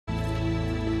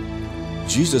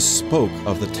Jesus spoke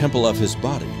of the temple of his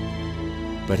body,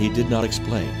 but he did not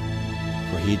explain,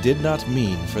 for he did not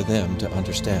mean for them to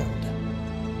understand.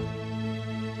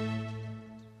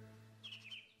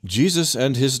 Jesus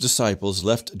and his disciples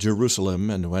left Jerusalem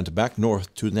and went back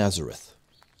north to Nazareth,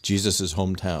 Jesus'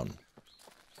 hometown.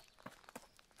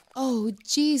 Oh,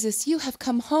 Jesus, you have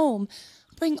come home.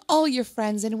 Bring all your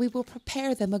friends and we will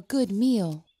prepare them a good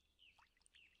meal.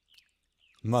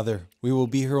 Mother, we will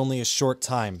be here only a short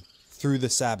time, through the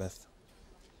Sabbath.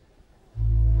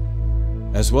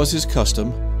 As was his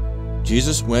custom,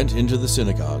 Jesus went into the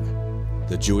synagogue,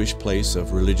 the Jewish place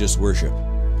of religious worship,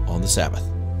 on the Sabbath.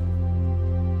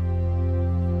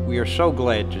 We are so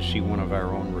glad to see one of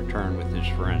our own return with his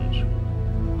friends.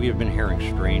 We have been hearing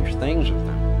strange things of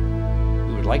them.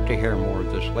 We would like to hear more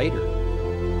of this later.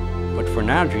 But for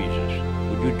now, Jesus,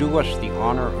 would you do us the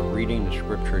honor of reading the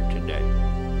scripture today?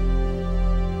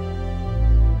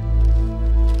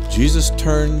 Jesus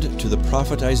turned to the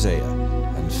prophet Isaiah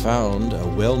and found a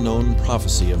well-known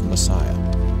prophecy of Messiah.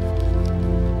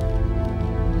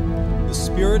 The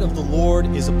Spirit of the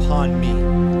Lord is upon me,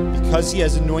 because he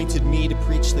has anointed me to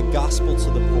preach the gospel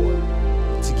to the poor,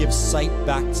 to give sight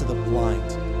back to the blind,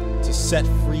 to set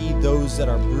free those that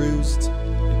are bruised,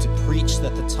 and to preach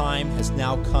that the time has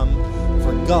now come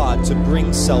for God to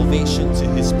bring salvation to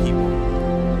his people.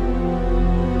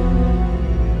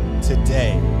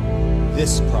 Today,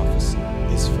 this prophecy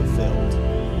is fulfilled.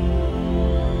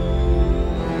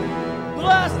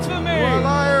 Blasphemy! You are a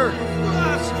liar!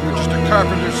 You're just a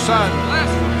carpenter's son.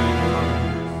 Blasphemy!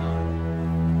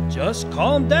 Just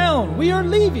calm down. We are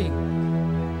leaving.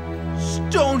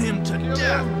 Stone him to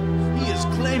death. He is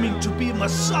claiming to be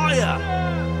Messiah.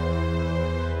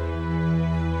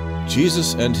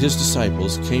 Jesus and his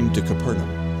disciples came to Capernaum,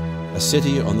 a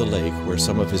city on the lake where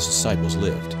some of his disciples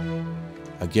lived.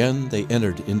 Again they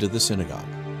entered into the synagogue.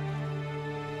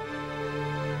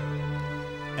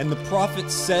 And the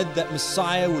prophet said that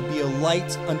Messiah would be a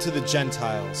light unto the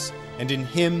Gentiles, and in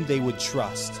him they would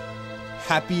trust.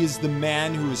 Happy is the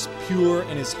man who is pure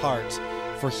in his heart,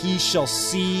 for he shall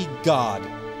see God.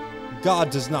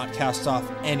 God does not cast off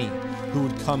any who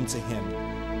would come to him,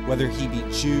 whether he be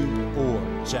Jew or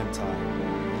Gentile.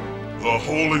 The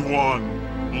Holy One,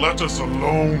 let us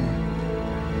alone.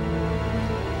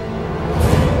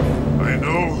 I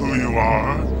know who you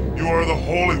are. You are the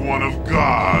Holy One of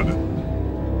God.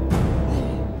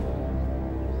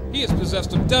 He is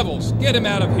possessed of devils. Get him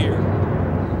out of here.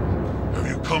 Have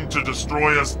you come to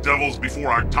destroy us devils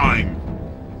before our time?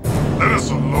 Let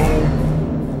us alone.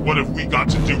 What have we got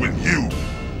to do with you?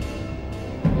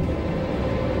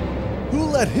 Who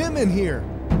let him in here?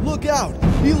 Look out!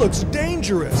 He looks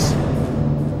dangerous!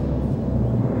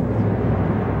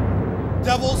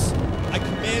 Devils, I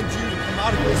command you to come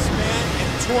out of this man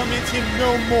and torment him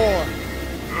no more.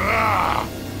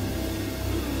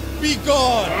 Be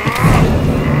gone!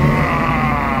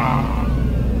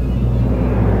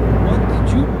 What did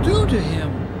you do to him?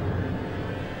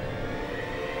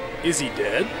 Is he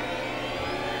dead?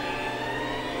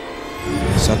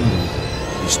 Suddenly,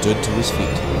 he stood to his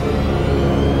feet.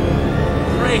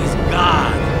 Praise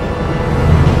God!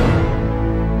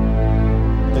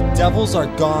 The devils are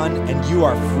gone and you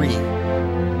are free.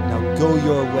 Now go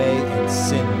your way and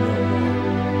sin no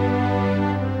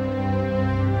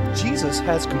more. Jesus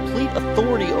has complete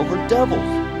authority over devils.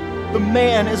 The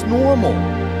man is normal.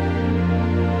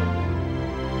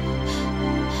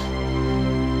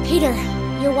 Peter,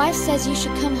 your wife says you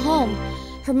should come home.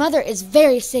 Her mother is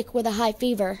very sick with a high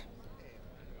fever.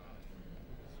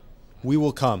 We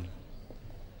will come.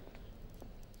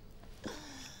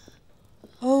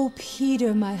 Oh,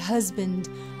 Peter, my husband,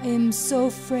 I am so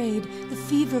afraid the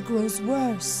fever grows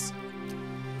worse.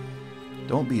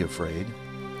 Don't be afraid.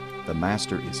 The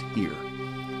Master is here.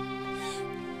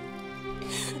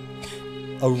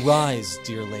 Arise,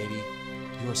 dear lady.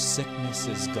 Your sickness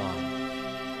is gone.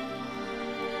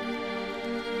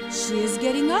 She is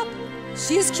getting up.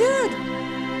 She is cured.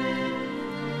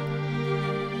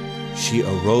 She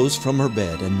arose from her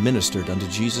bed and ministered unto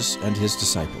Jesus and his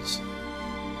disciples.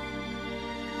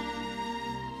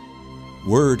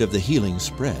 Word of the healing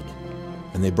spread,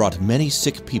 and they brought many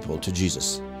sick people to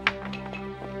Jesus.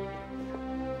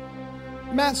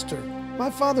 Master, my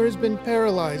father has been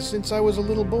paralyzed since I was a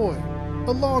little boy.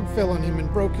 A log fell on him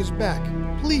and broke his back.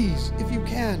 Please, if you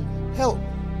can, help.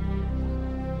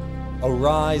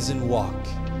 Arise and walk.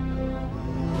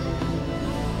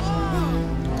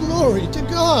 Glory to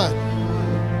God!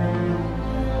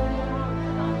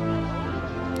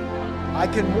 I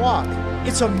can walk.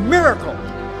 It's a miracle.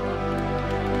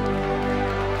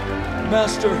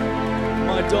 Master,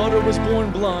 my daughter was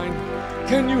born blind.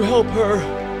 Can you help her?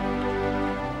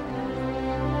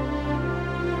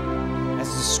 As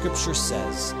the scripture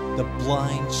says, the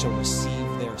blind shall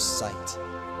receive their sight.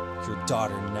 Your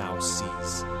daughter now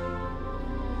sees.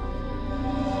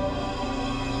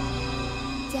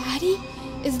 Daddy,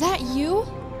 is that you?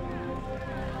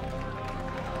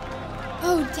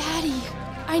 Oh, Daddy,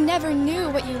 I never knew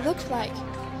what you looked like,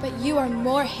 but you are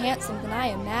more handsome than I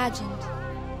imagined.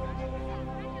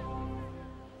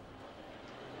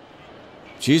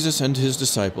 Jesus and his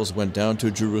disciples went down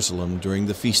to Jerusalem during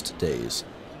the feast days,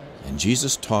 and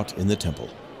Jesus taught in the temple.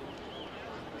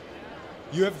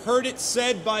 You have heard it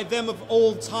said by them of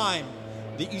old time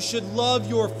that you should love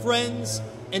your friends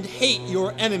and hate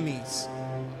your enemies.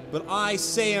 But I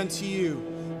say unto you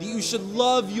that you should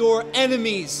love your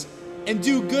enemies and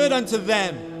do good unto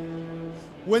them.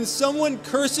 When someone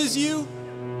curses you,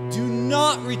 do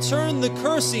not return the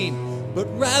cursing, but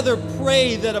rather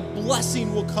pray that a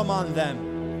blessing will come on them.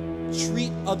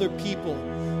 Treat other people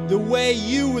the way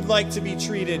you would like to be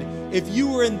treated if you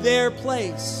were in their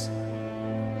place.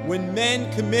 When men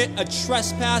commit a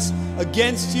trespass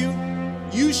against you,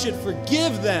 you should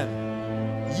forgive them.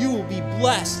 You will be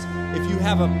blessed if you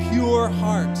have a pure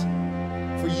heart,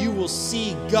 for you will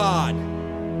see God.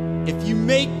 If you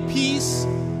make peace,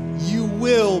 you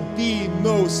will be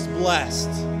most blessed.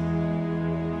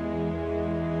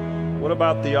 What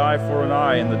about the eye for an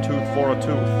eye and the tooth for a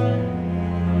tooth?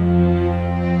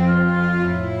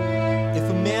 If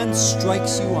a man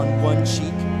strikes you on one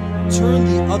cheek, turn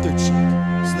the other cheek,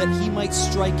 so that he might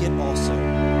strike it also.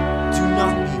 Do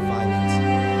not be violent.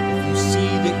 If you see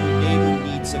that your neighbor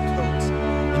needs a coat,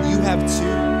 and you have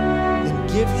two, then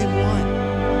give him one.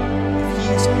 If he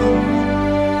is hungry,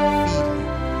 feed him.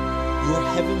 Your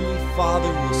heavenly Father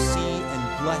will see and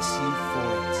bless you for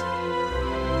it.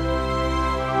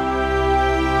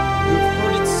 You have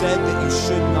heard it said that you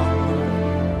should not murder.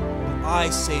 But I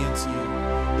say unto you,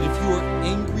 that if you are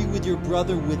angry with your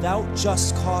brother without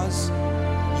just cause,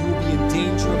 you will be in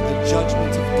danger of the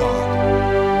judgment of God.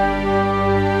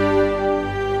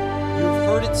 You have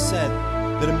heard it said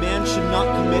that a man should not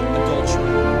commit adultery.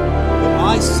 But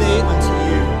I say unto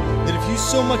you that if you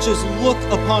so much as look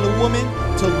upon a woman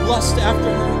to lust after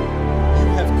her, you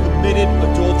have committed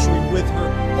adultery with her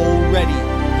already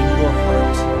in your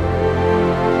heart.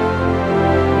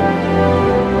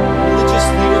 Religious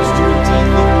leaders do indeed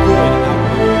look good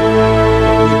outwardly,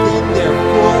 but within they're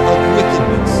full of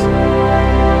wickedness.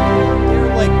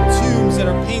 They're like tombs that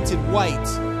are painted white.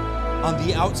 On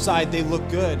the outside they look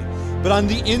good, but on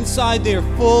the inside they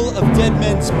are full of dead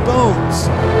men's bones. If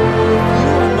you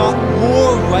are not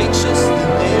more righteous than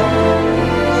they are,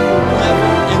 you will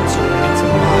never enter into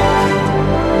my kingdom.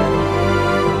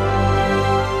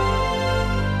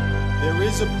 There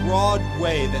is a broad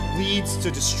way that leads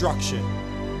to destruction,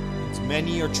 and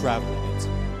many are traveling it.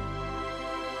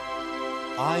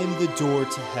 I am the door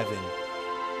to heaven.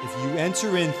 If you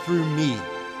enter in through me,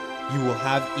 you will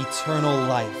have eternal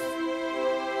life.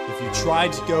 If you try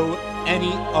to go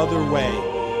any other way,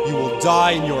 you will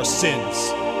die in your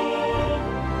sins.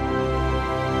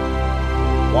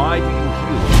 Why do you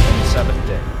heal on the Sabbath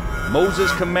day?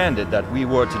 Moses commanded that we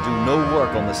were to do no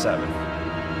work on the Sabbath.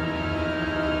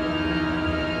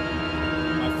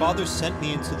 My Father sent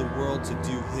me into the world to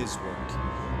do his work.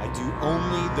 I do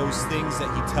only those things that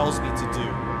he tells me to do.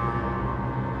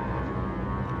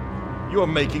 You're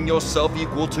making yourself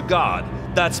equal to God.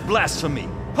 That's blasphemy,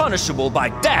 punishable by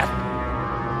death.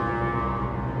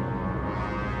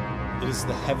 It is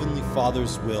the Heavenly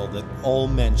Father's will that all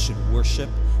men should worship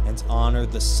and honor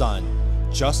the Son,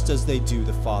 just as they do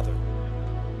the Father.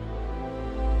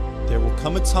 There will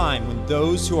come a time when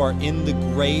those who are in the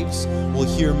graves will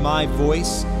hear my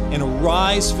voice and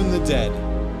arise from the dead,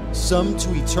 some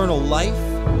to eternal life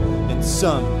and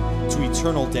some to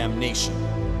eternal damnation.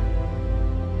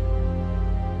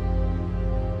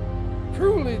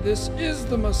 Truly, this is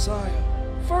the Messiah.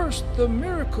 First the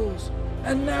miracles,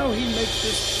 and now he makes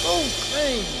this bold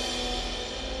claim.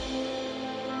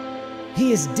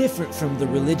 He is different from the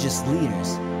religious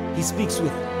leaders. He speaks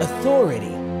with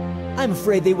authority. I'm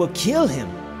afraid they will kill him.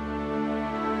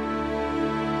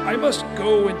 I must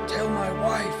go and tell my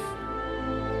wife.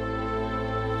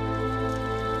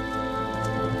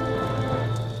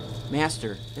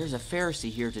 Master, there's a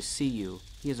Pharisee here to see you.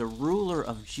 He is a ruler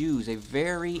of Jews, a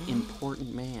very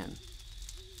important man.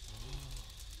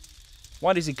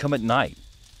 Why does he come at night?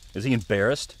 Is he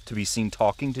embarrassed to be seen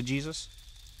talking to Jesus?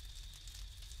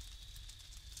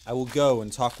 I will go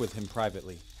and talk with him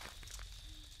privately.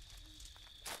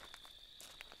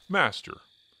 Master,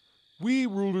 we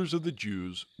rulers of the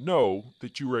Jews know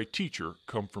that you are a teacher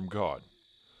come from God.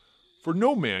 For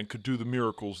no man could do the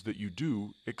miracles that you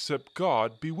do except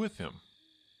God be with him.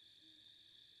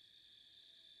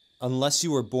 Unless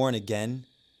you are born again,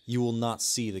 you will not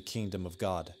see the kingdom of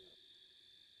God.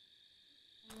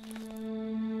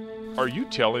 Are you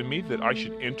telling me that I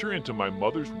should enter into my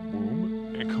mother's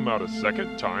womb and come out a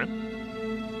second time?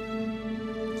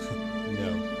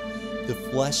 No. The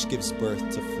flesh gives birth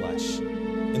to flesh,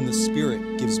 and the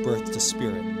Spirit gives birth to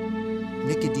spirit.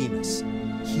 Nicodemus,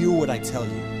 hear what I tell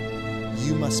you.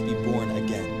 You must be born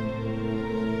again.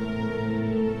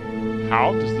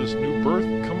 How does this new birth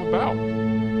come about?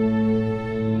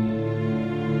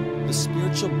 The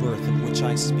spiritual birth of which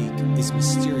I speak is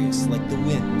mysterious like the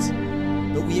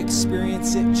wind, but we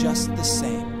experience it just the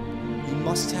same. You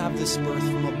must have this birth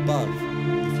from above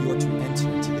if you are to enter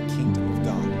into the kingdom of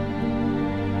God.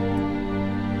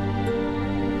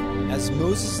 As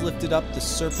Moses lifted up the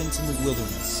serpent in the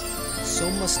wilderness, so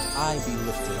must I be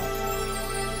lifted up.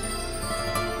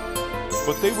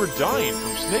 But they were dying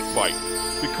from snakebite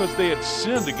because they had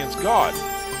sinned against God.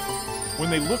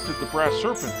 When they looked at the brass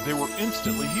serpent, they were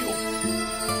instantly healed.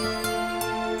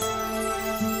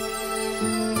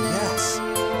 Yes,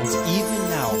 and even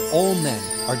now all men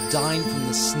are dying from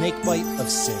the snakebite of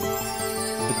sin.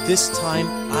 But this time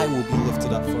I will be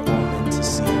lifted up for all men to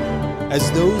see.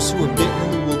 As those who were bitten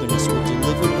in the wilderness were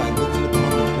delivered by looking upon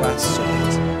the brass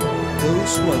serpent,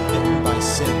 those who are bitten by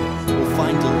sin will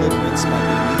find deliverance by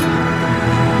believing in the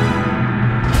Lamb.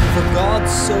 For God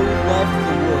so loved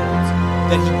the world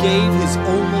that he gave his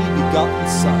only begotten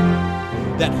Son,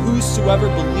 that whosoever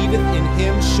believeth in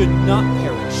him should not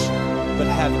perish, but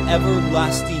have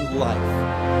everlasting life.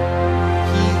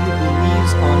 He who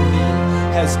believes on me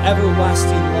has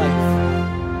everlasting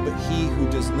life, but he who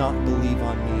does not believe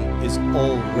on me is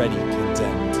already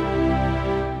condemned.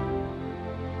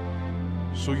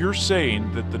 So you're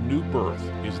saying that the new birth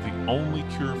is the only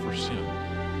cure for sin,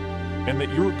 and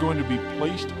that you're going to be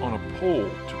placed on a pole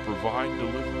to provide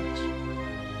deliverance.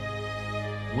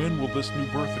 When will this new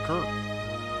birth occur?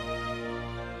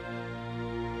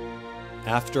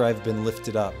 After I've been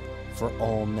lifted up for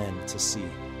all men to see.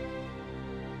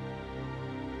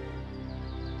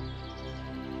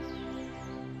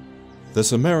 The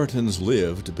Samaritans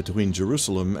lived between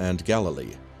Jerusalem and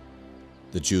Galilee.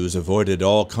 The Jews avoided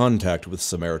all contact with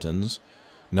Samaritans,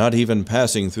 not even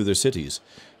passing through their cities,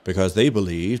 because they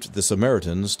believed the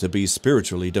Samaritans to be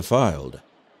spiritually defiled.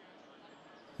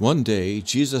 One day,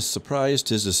 Jesus surprised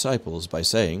his disciples by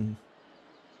saying,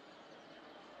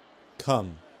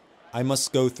 "Come, I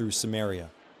must go through Samaria."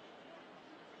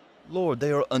 Lord,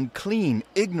 they are unclean,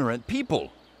 ignorant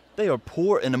people. They are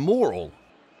poor and immoral.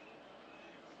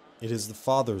 It is the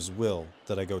Father's will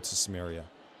that I go to Samaria.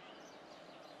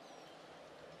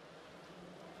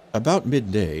 About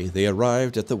midday, they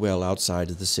arrived at the well outside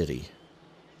of the city.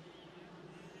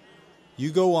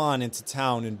 You go on into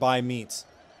town and buy meat.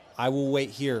 I will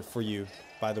wait here for you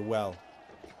by the well.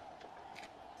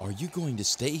 Are you going to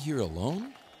stay here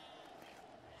alone?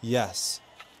 Yes,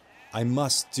 I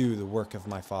must do the work of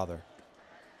my Father.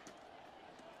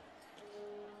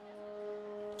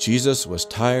 Jesus was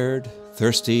tired,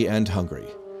 thirsty, and hungry.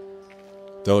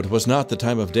 Though it was not the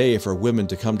time of day for women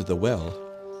to come to the well,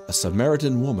 a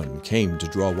Samaritan woman came to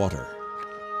draw water.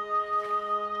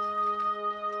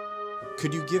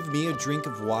 Could you give me a drink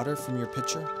of water from your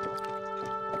pitcher?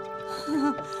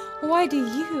 Why do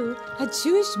you, a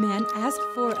Jewish man, ask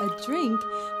for a drink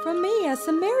from me, a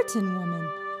Samaritan woman?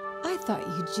 I thought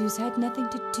you Jews had nothing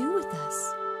to do with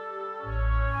us.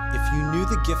 If you knew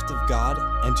the gift of God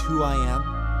and who I am,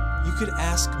 you could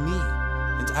ask me,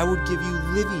 and I would give you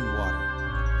living water.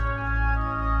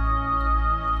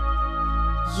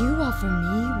 You offer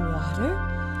me water?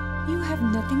 You have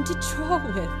nothing to draw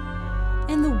with.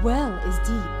 And the well is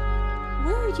deep.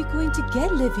 Where are you going to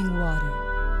get living water?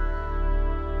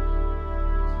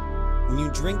 When you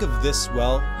drink of this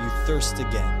well, you thirst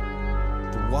again.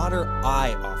 The water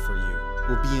I offer you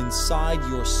will be inside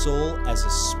your soul as a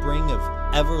spring of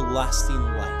everlasting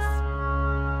life.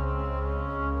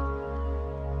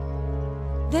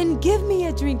 Then give me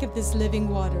a drink of this living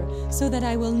water, so that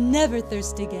I will never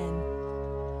thirst again.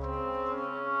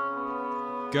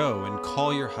 Go and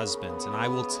call your husband, and I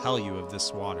will tell you of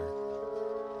this water.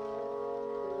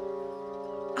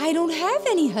 I don't have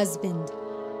any husband.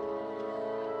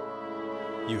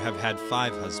 You have had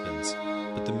 5 husbands,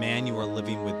 but the man you are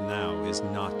living with now is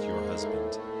not your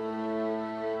husband.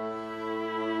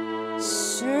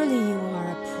 Surely you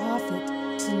are a prophet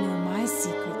to know my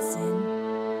secret sin.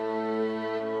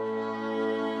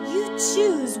 You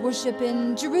Jews worship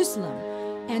in Jerusalem,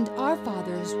 and our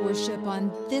fathers worship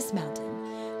on this mountain.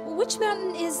 Which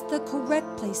mountain is the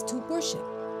correct place to worship?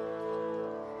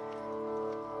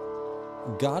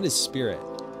 God is spirit.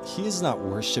 He is not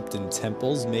worshipped in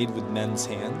temples made with men's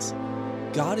hands.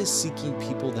 God is seeking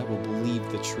people that will believe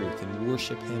the truth and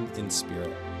worship him in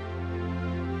spirit.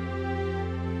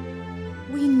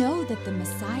 We know that the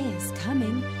Messiah is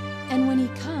coming, and when he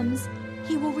comes,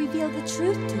 he will reveal the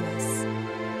truth to us.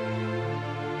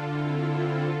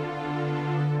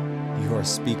 You are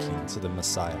speaking to the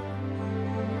Messiah.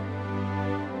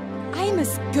 I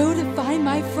must go to find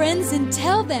my friends and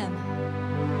tell them.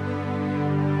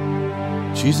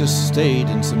 Jesus stayed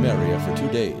in Samaria for 2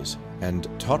 days and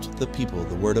taught the people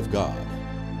the word of God.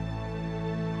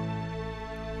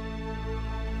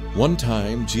 One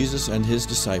time, Jesus and his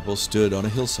disciples stood on a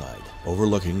hillside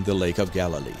overlooking the Lake of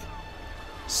Galilee.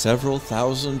 Several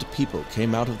thousand people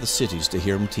came out of the cities to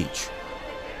hear him teach.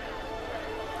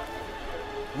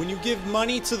 When you give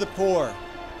money to the poor,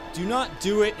 do not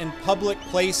do it in public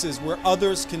places where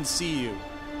others can see you.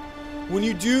 When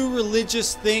you do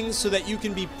religious things so that you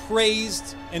can be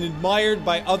praised and admired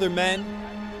by other men,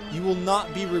 you will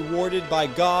not be rewarded by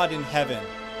God in heaven.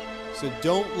 So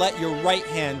don't let your right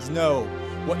hand know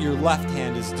what your left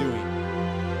hand is doing.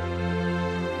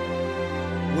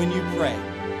 When you pray,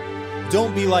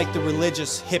 don't be like the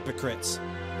religious hypocrites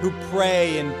who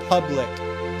pray in public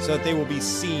so that they will be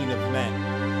seen of men.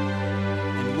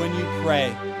 And when you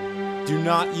pray, do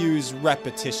not use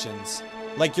repetitions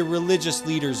like your religious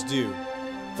leaders do,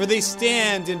 for they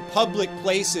stand in public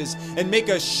places and make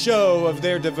a show of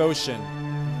their devotion.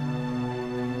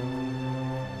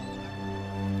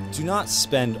 Do not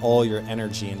spend all your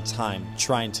energy and time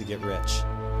trying to get rich.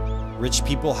 Rich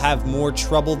people have more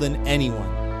trouble than anyone,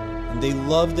 and they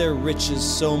love their riches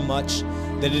so much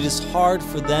that it is hard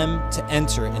for them to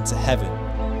enter into heaven.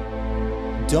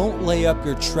 Don't lay up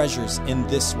your treasures in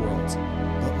this world,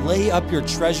 but lay up your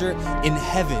treasure in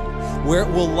heaven, where it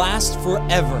will last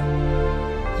forever.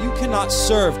 You cannot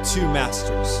serve two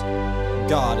masters,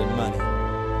 God and money.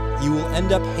 You will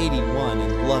end up hating one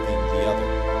and loving the other.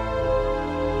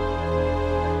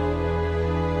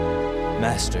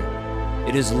 Master,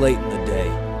 it is late in the day,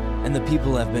 and the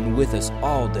people have been with us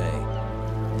all day.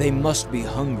 They must be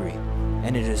hungry,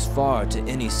 and it is far to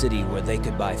any city where they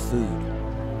could buy food.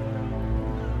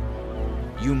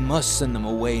 You must send them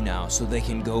away now so they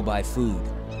can go buy food.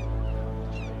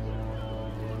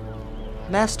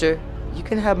 Master, you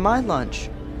can have my lunch.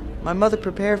 My mother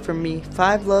prepared for me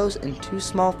 5 loaves and 2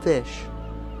 small fish.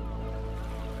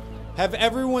 Have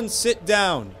everyone sit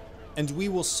down, and we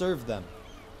will serve them.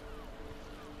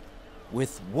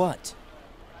 With what?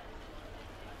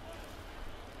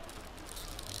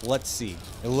 Let's see.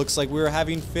 It looks like we are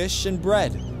having fish and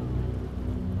bread.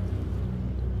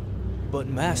 But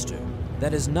Master,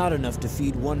 that is not enough to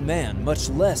feed one man, much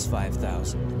less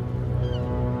 5,000.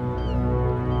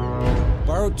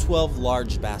 Borrow 12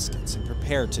 large baskets and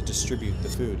prepare to distribute the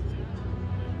food.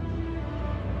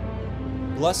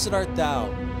 Blessed art thou,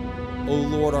 O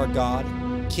Lord our God,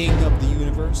 King of the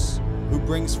universe, who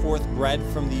brings forth bread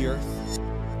from the earth.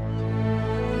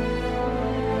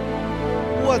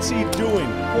 What's he doing,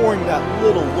 pouring that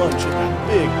little lunch in that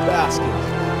big basket?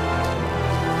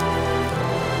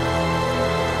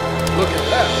 Look at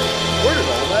that! Where did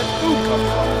all that food come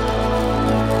from?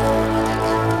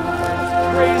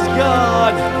 Praise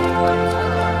God!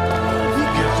 He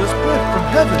gives us bread from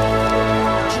heaven.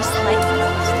 Just like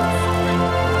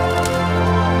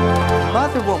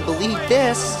Mother won't believe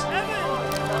this.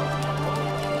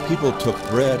 People took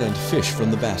bread and fish from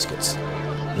the baskets.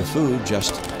 The food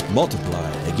just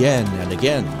multiplied again and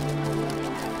again.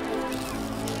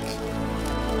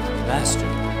 Master,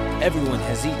 everyone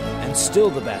has eaten, and still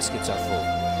the baskets are full.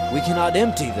 We cannot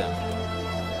empty them.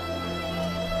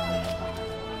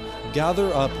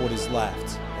 Gather up what is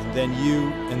left, and then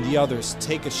you and the others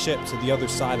take a ship to the other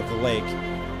side of the lake.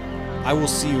 I will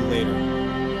see you later.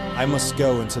 I must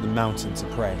go into the mountain to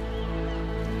pray.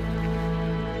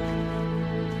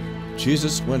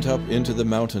 Jesus went up into the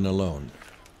mountain alone,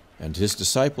 and his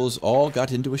disciples all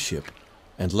got into a ship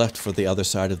and left for the other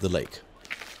side of the lake.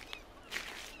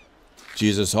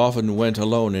 Jesus often went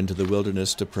alone into the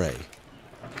wilderness to pray.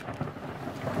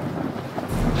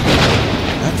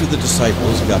 After the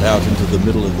disciples got out into the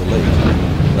middle of the lake,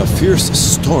 a fierce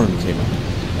storm came up,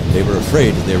 and they were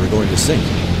afraid they were going to sink.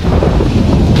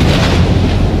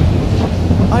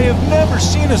 I have never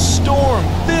seen a storm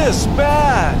this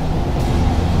bad.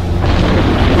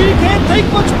 We can't take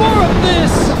much more of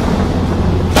this!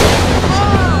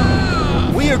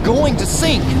 We are going to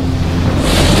sink!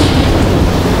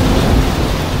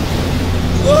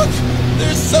 Look!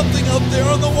 There's something up there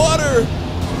on the water!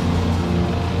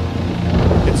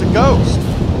 It's a ghost!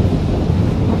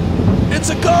 It's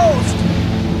a ghost!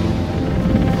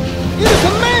 It is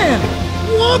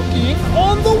walking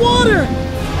on the water!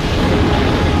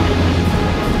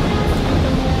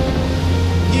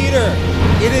 Peter,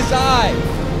 it is I.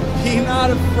 Be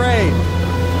not afraid.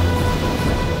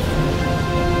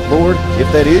 Lord,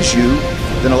 if that is you,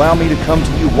 then allow me to come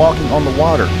to you walking on the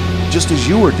water, just as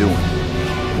you are doing.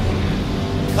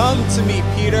 Come to me,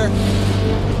 Peter.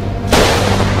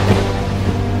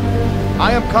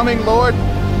 I am coming, Lord.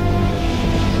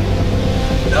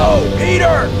 No,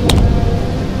 Peter!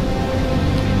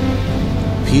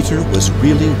 Peter was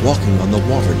really walking on the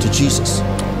water to Jesus.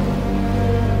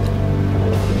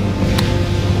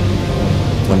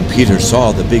 When Peter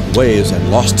saw the big waves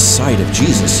and lost sight of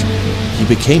Jesus, he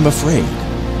became afraid.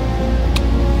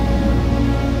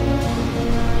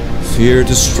 Fear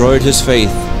destroyed his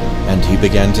faith, and he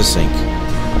began to sink.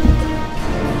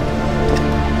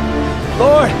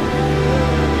 Lord,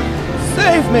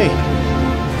 save me!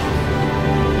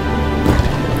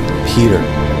 Peter,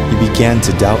 he began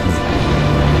to doubt me.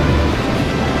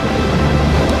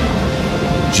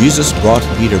 Jesus brought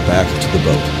Peter back to the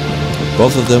boat.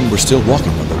 Both of them were still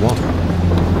walking on the water.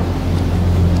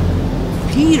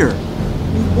 Peter,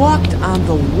 you walked on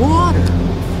the water.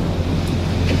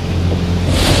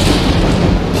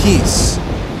 Peace,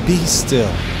 be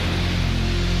still.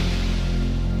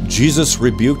 Jesus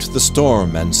rebuked the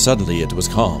storm, and suddenly it was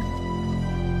calm.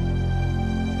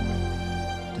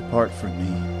 Depart from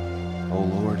me, O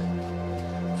Lord,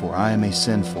 for I am a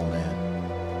sinful man.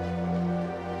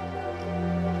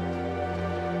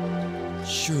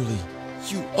 Surely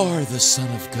you are the Son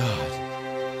of God,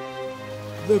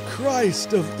 the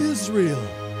Christ of Israel.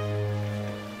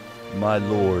 My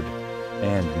Lord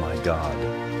and my God.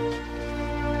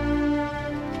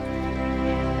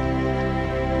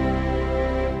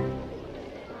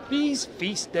 These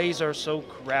feast days are so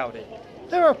crowded.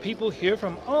 There are people here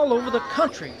from all over the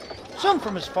country, some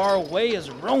from as far away as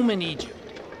Rome and Egypt.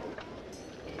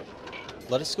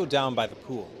 Let us go down by the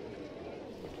pool.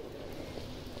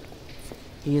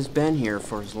 He has been here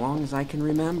for as long as I can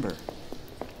remember.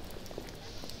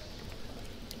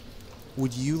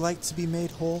 Would you like to be made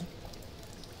whole?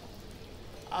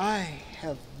 I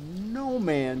have no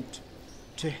man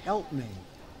to help me.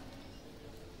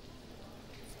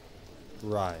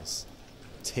 Rise,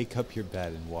 take up your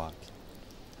bed and walk.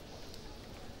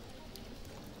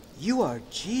 You are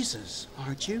Jesus,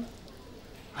 aren't you?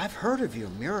 I've heard of your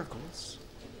miracles.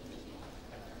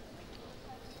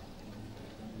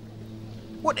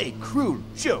 What a cruel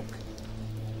joke!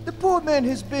 The poor man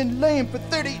has been lame for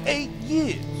 38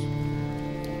 years.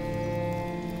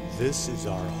 This is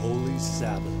our holy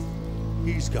Sabbath.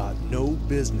 He's got no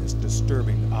business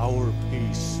disturbing our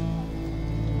peace.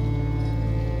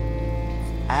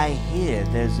 I hear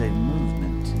there's a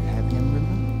movement to have him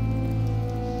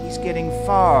removed. He's getting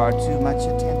far too much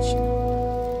attention.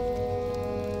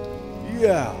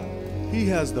 Yeah, he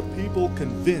has the people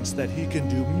convinced that he can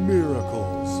do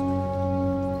miracles.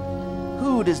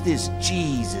 Who does this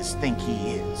Jesus think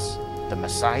he is? The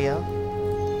Messiah?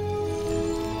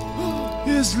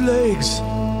 His legs,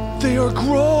 they are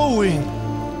growing.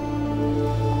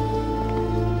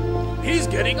 He's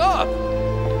getting up.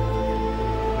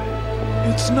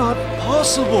 It's not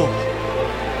possible.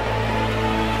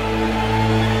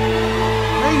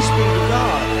 Praise be to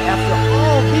God after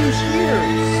all these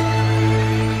years.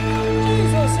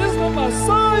 Jesus is the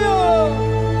Messiah!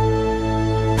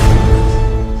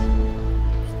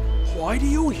 Why do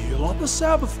you heal on the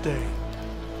Sabbath day?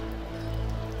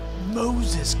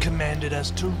 Moses commanded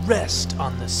us to rest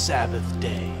on the Sabbath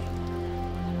day.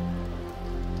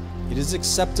 It is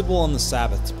acceptable on the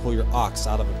Sabbath to pull your ox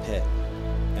out of a pit.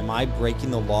 Am I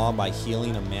breaking the law by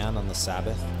healing a man on the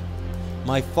Sabbath?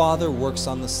 My Father works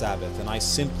on the Sabbath, and I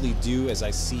simply do as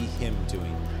I see him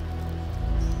doing.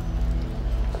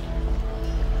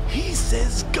 He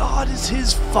says God is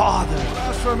his Father.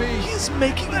 Blasphemy! He is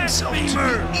making himself to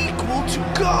be equal to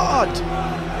God.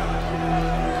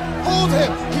 Hold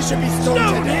him! He should be stoned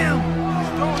to death!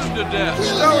 Stone him to death!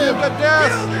 Stone him to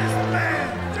death! Kill this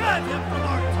man! Drive him from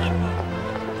our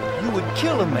temple! You would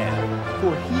kill a man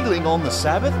for healing on the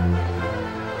Sabbath?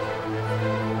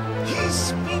 He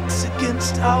speaks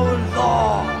against our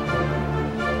law.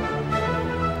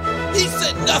 He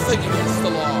said nothing against the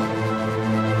law.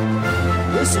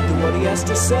 Listen to what he has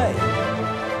to say.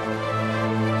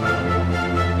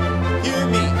 Hear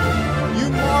me. You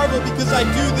marvel because I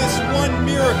do this one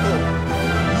miracle.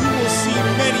 You will see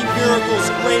many miracles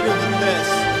greater than this.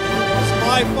 As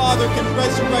my Father can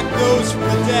resurrect those from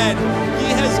the dead,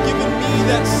 he has given me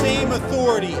that same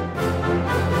authority.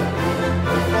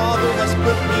 The Father has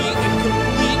put me in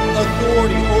complete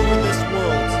authority over this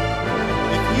world.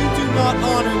 If you do not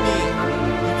honor me,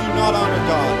 you do not honor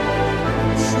God.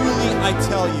 Truly I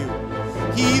tell you,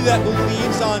 he that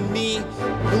believes on me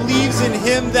believes in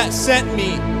him that sent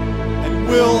me, and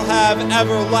will have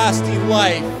everlasting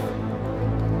life.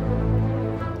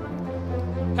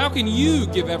 How can you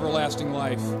give everlasting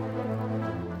life?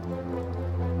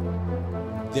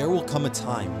 There will come a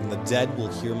time when the dead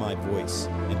will hear my voice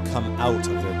and come out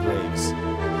of their graves.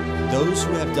 Those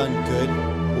who have done good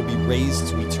will be raised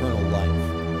to eternal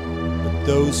life, but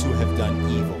those who have done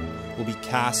evil will be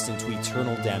cast into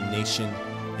eternal damnation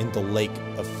in the lake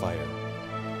of fire.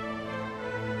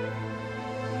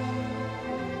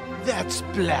 That's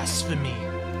blasphemy.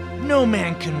 No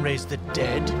man can raise the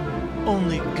dead.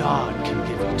 Only God can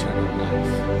give eternal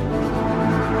life.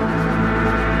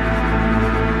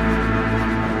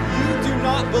 You do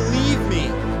not believe me,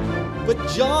 but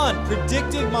John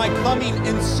predicted my coming,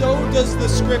 and so does the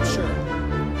Scripture.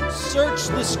 Search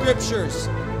the Scriptures,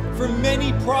 for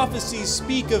many prophecies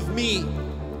speak of me.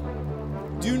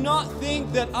 Do not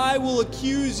think that I will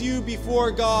accuse you before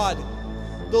God.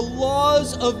 The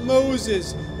laws of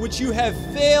Moses, which you have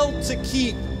failed to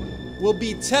keep, will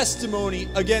be testimony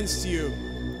against you.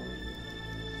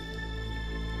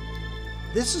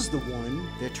 This is the one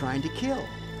they're trying to kill.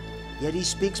 Yet he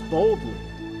speaks boldly,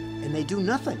 and they do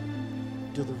nothing.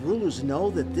 Do the rulers know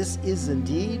that this is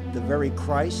indeed the very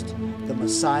Christ, the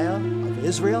Messiah of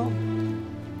Israel?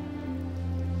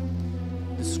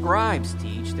 The scribes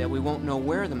teach that we won't know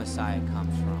where the Messiah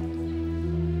comes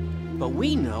from. But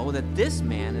we know that this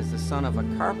man is the son of a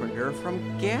carpenter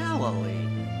from Galilee.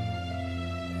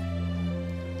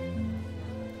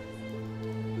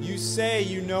 You say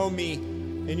you know me,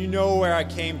 and you know where I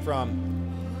came from.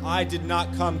 I did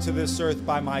not come to this earth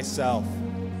by myself.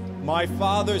 My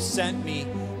Father sent me,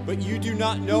 but you do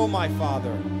not know my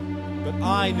Father. But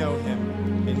I know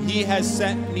him, and he has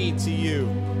sent me to you.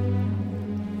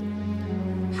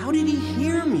 How did he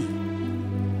hear me?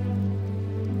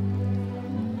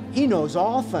 He knows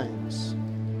all things.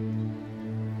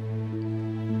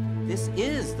 This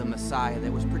is the Messiah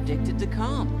that was predicted to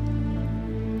come.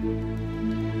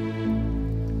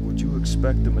 Would you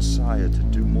expect the Messiah to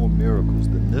do more miracles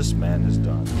than this man has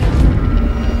done?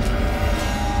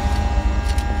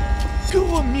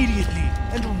 Go immediately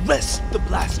and arrest the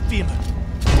blasphemer.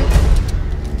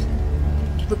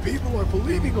 The people are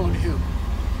believing on him.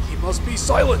 He must be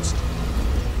silenced.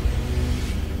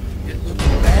 It looks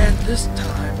bad this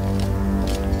time.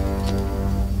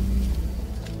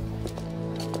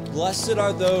 Blessed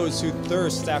are those who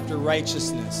thirst after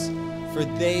righteousness, for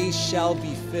they shall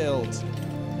be filled.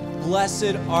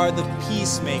 Blessed are the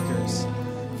peacemakers,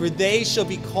 for they shall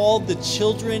be called the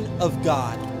children of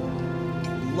God.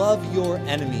 Love your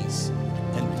enemies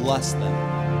and bless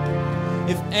them.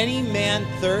 If any man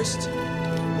thirst,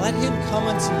 let him come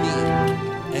unto me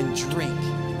and drink.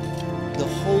 The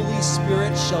Holy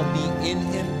Spirit shall be in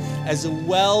him as a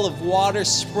well of water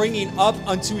springing up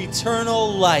unto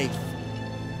eternal life.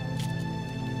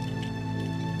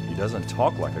 He doesn't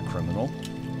talk like a criminal.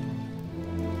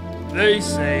 They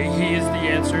say he is the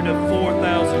answer to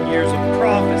 4,000 years of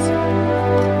prophecy.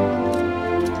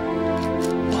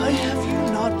 Why have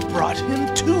you not brought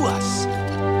him to us?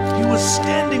 He was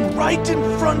standing right in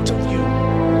front of you.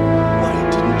 Why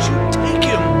didn't you take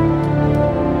him?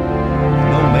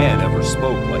 No man ever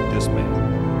spoke like this man.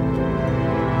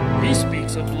 He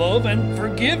speaks of love and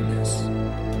forgiveness.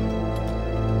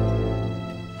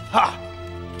 Ha!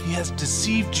 He has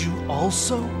deceived you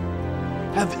also?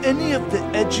 Have any of the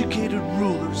educated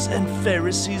rulers and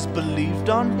Pharisees believed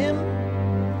on him?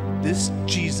 This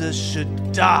Jesus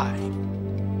should die.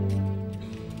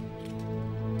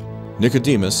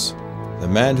 Nicodemus, the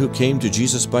man who came to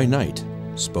Jesus by night,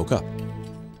 spoke up.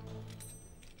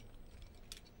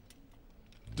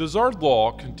 Does our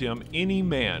law condemn any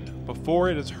man before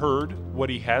it has heard what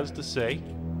he has to say?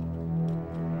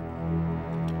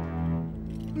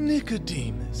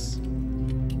 Nicodemus,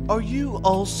 are you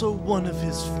also one of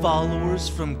his followers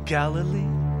from Galilee?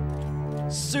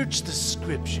 Search the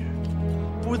scripture,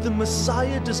 for the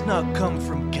Messiah does not come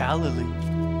from Galilee.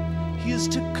 He is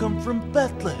to come from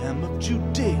Bethlehem of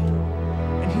Judea,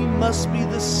 and he must be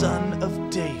the son of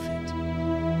David.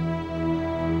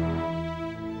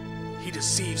 He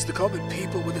deceives the common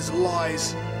people with his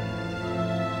lies.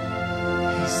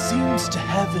 He seems to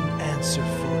have an answer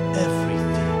for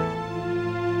everything.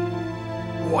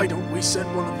 Why don't we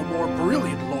send one of the more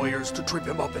brilliant lawyers to trip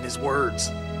him up in his words?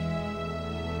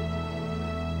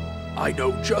 I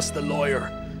know just the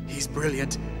lawyer. He's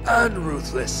brilliant and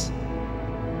ruthless.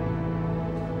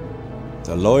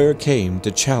 The lawyer came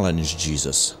to challenge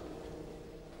Jesus.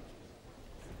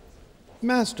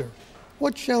 Master,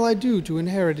 what shall I do to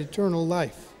inherit eternal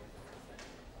life?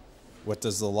 What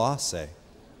does the law say?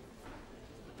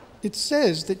 It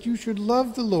says that you should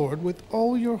love the Lord with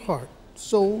all your heart,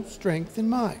 soul, strength, and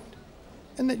mind,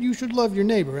 and that you should love your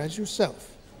neighbor as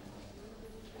yourself.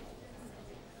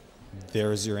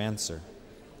 There is your answer.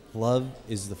 Love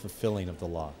is the fulfilling of the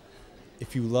law.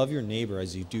 If you love your neighbor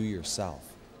as you do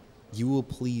yourself, you will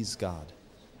please God.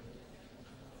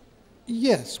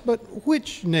 Yes, but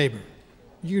which neighbor?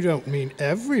 You don't mean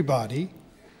everybody,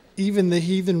 even the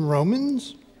heathen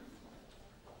Romans?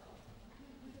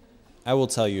 I will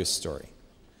tell you a story.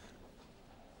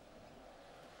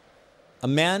 A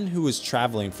man who was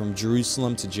traveling from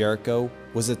Jerusalem to Jericho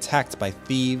was attacked by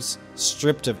thieves,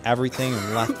 stripped of everything,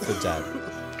 and left for dead.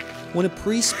 When a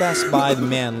priest passed by the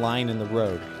man lying in the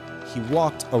road, he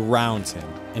walked around him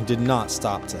and did not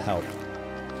stop to help.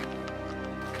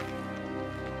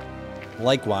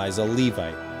 Likewise, a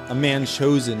Levite, a man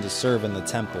chosen to serve in the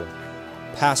temple,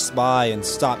 passed by and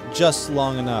stopped just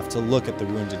long enough to look at the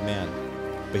wounded man,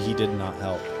 but he did not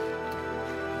help.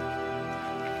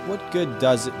 What good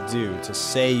does it do to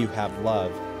say you have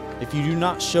love if you do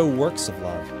not show works of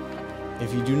love?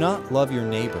 If you do not love your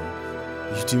neighbor,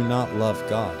 you do not love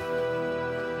God.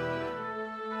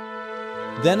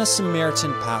 Then a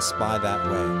Samaritan passed by that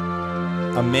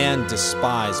way, a man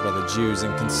despised by the Jews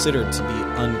and considered to be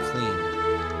unclean.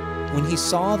 When he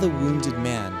saw the wounded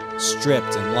man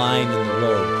stripped and lying in the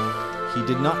road, he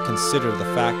did not consider the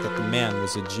fact that the man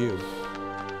was a Jew.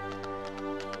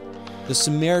 The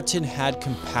Samaritan had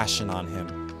compassion on him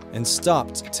and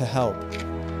stopped to help.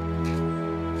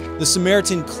 The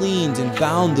Samaritan cleaned and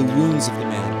bound the wounds of the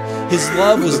man. His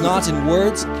love was not in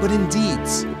words, but in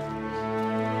deeds.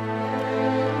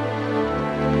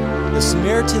 The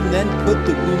Samaritan then put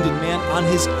the wounded man on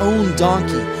his own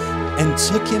donkey and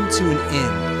took him to an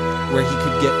inn where he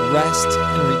could get rest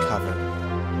and recover.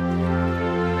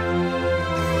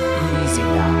 Easy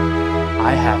now.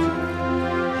 I have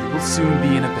you. You will soon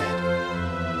be in a bed.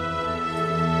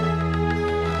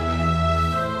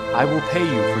 I will pay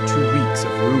you for 2 weeks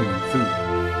of room and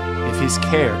food. If his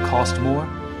care cost more,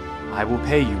 I will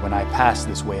pay you when I pass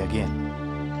this way again.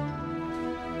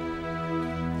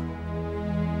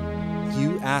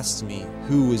 You asked me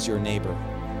who was your neighbor.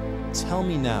 Tell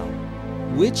me now,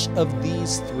 which of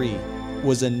these 3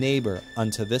 was a neighbor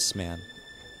unto this man?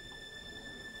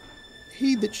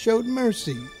 He that showed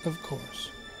mercy, of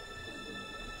course.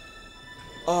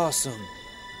 Awesome.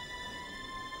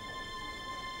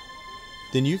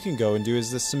 Then you can go and do as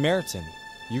the Samaritan.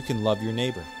 You can love your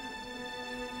neighbor.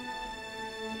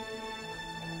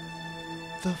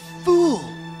 The fool!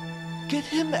 Get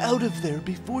him out of there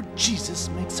before Jesus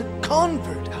makes a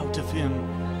convert out of him.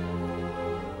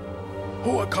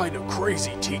 What kind of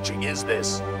crazy teaching is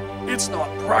this? It's not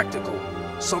practical.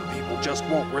 Some people just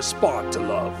won't respond to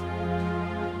love.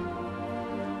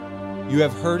 You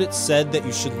have heard it said that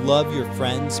you should love your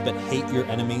friends but hate your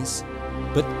enemies.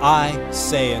 But I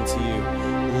say unto you,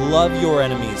 love your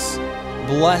enemies,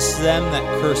 bless them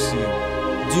that curse you,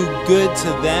 do good to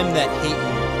them that hate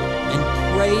you, and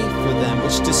pray for them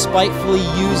which despitefully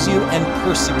use you and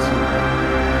persecute you,